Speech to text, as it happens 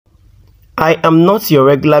I am not your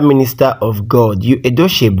regular minister of God, YUL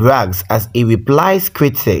EDOCHIE brags as he replies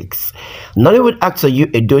critics. Nollywood actor YUL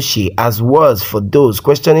EDOCHIE has words for those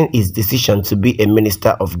questioning his decision to be a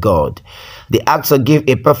minister of God. The actor gave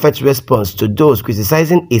a perfect response to those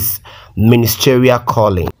criticizing his ministerial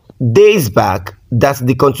calling. Days back, that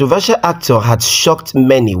the controversial actor had shocked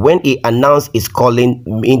many when he announced his calling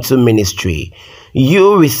into ministry.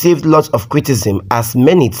 YUL received lots of criticism as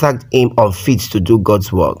many tagged him unfit to do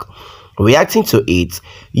God's work. Reacting to it,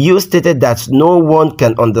 YUL stated that no one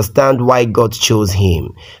can understand why God chose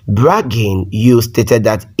him. Bragging, YUL stated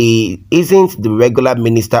that he isn't the regular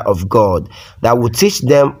minister of God that will teach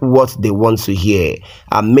them what they want to hear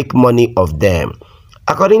and make money of them.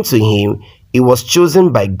 According to him, he was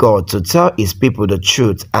chosen by God to tell his people the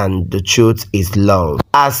truth, and the truth is love.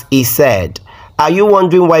 As he said, "Are you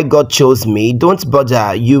wondering why God chose me? Don't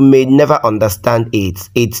bother, you may never understand it.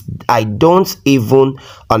 I don't even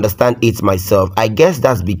understand it myself. I guess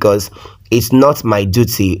that's because it's not my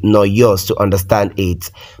duty nor yours to understand it.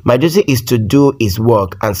 My duty is to do his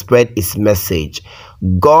work and spread his message.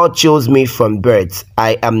 God chose me from birth.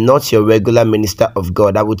 I am not your regular minister of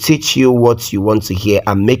God. I will teach you what you want to hear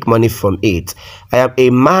and make money from it. I am a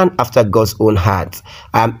man after God's own heart.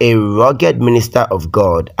 I am a rugged minister of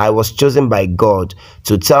God. I was chosen by God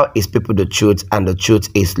to tell his people the truth, and the truth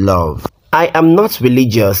is love. I am not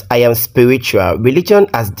religious. I am spiritual. Religion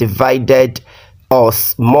has divided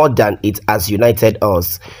us more than it has united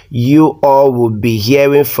us. You all will be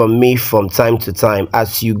hearing from me from time to time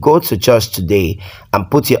as you go to church today and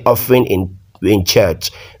put your offering in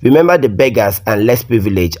church. Remember the beggars and less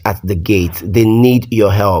privileged at the gate. They need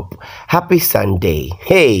your help. Happy Sunday."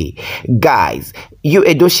 Hey guys, YUL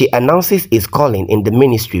EDOCHIE announces his calling in the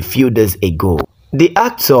ministry few days ago. The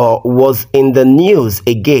actor was in the news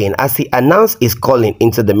again as he announced his calling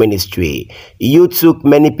into the ministry. YUL took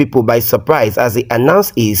many people by surprise as he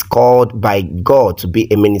announced he is called by God to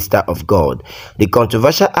be a minister of God. The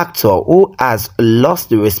controversial actor, who has lost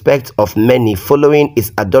the respect of many following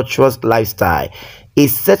his adulterous lifestyle,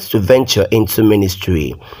 is set to venture into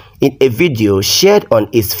ministry. In a video shared on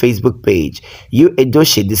his Facebook page, YUL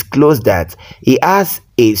EDOCHIE disclosed that he has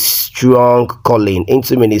a strong calling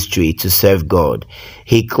into ministry to serve God.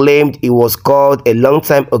 He claimed he was called a long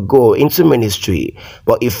time ago into ministry,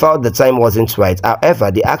 but he felt the time wasn't right.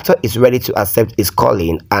 However, the actor is ready to accept his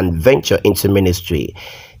calling and venture into ministry.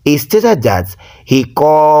 He stated that he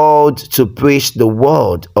called to preach the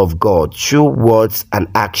word of God through words and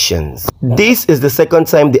actions. This is the second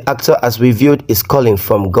time the actor has revealed his calling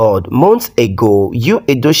from God. Months ago, YUL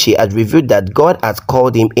EDOCHIE had revealed that God had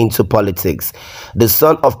called him into politics. The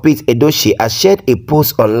son of Pete EDOCHIE has shared a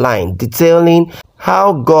post online detailing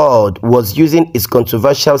how God was using his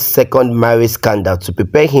controversial second marriage scandal to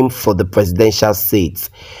prepare him for the presidential seat.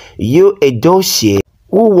 YUL EDOCHIE,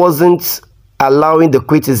 who wasn't allowing the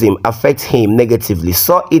criticism affect him negatively,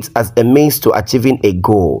 saw it as a means to achieving a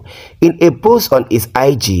goal. In a post on his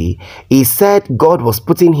IG, he said God was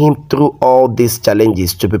putting him through all these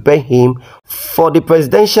challenges to prepare him for the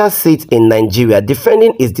presidential seat in Nigeria,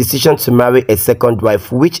 defending his decision to marry a second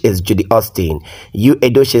wife, which is Judy Austin. YUL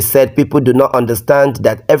EDOCHIE said people do not understand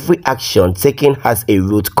that every action taken has a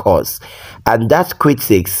root cause, and that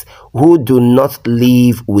critics who do not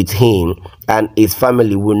live with him and his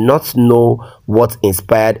family will not know what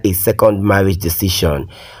inspired a second marriage decision.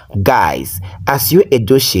 Guys, as YUL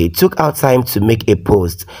EDOCHIE took out time to make a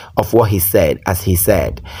post of what he said, as he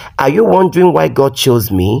said, "Are you wondering why God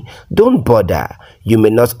chose me? Don't bother. You may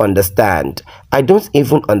not understand. I don't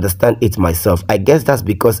even understand it myself. I guess that's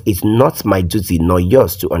because it's not my duty nor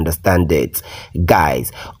yours to understand it."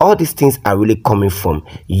 Guys, all these things are really coming from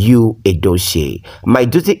YUL EDOCHIE. "My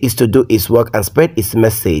duty is to do his work and spread his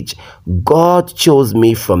message. God chose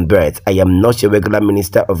me from birth. I am not your regular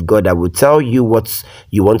minister of God. I will tell you what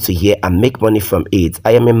you want to hear and make money from it.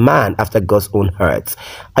 I am a man after God's own heart.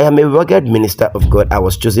 I am a rugged minister of God. I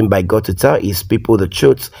was chosen by God to tell his people the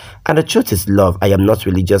truth, and the truth is love. I am not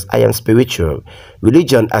religious. I am spiritual.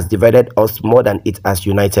 Religion has divided us more than it has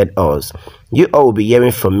united us. You all will be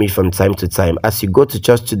hearing from me from time to time as you go to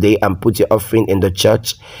church today and put your offering in the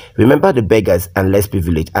church. Remember the beggars and less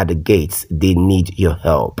privileged at the gates. They need your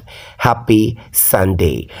help. Happy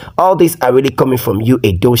Sunday." All these are really coming from YUL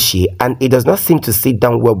EDOCHIE, and it does not seem to sit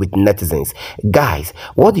down well with netizens. Guys,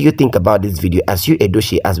 what do you think about this video, as YUL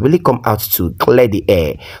EDOCHIE has really come out to clear the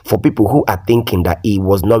air for people who are thinking that he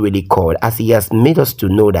was not really called, as he has made us to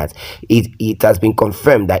know that it has been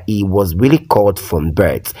confirmed that he was really called from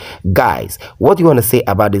birth. Guys, what do you want to say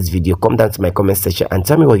about this video? Come down to my comment section and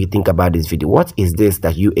tell me what you think about this video. What is this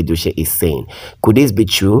that YUL EDOCHIE is saying? Could this be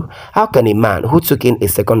true? How can a man who took in a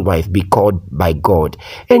second wife be called by God?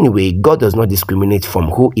 Anyway, God does not discriminate from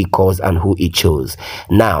who he calls and who he chose.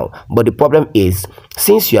 Now, but the problem is,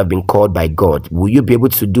 since you have been called by God, will you be able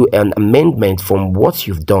to do an amendment from what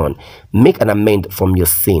you've done? Make an amend from your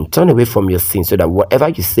sin. Turn away from your sin, so that whatever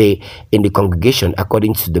you say in the congregation,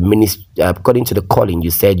 according to the ministry, according to the calling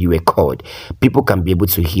you said you were called, people can be able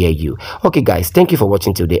to hear you. Okay guys, thank you for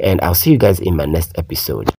watching till the end. I'll see you guys in my next episode.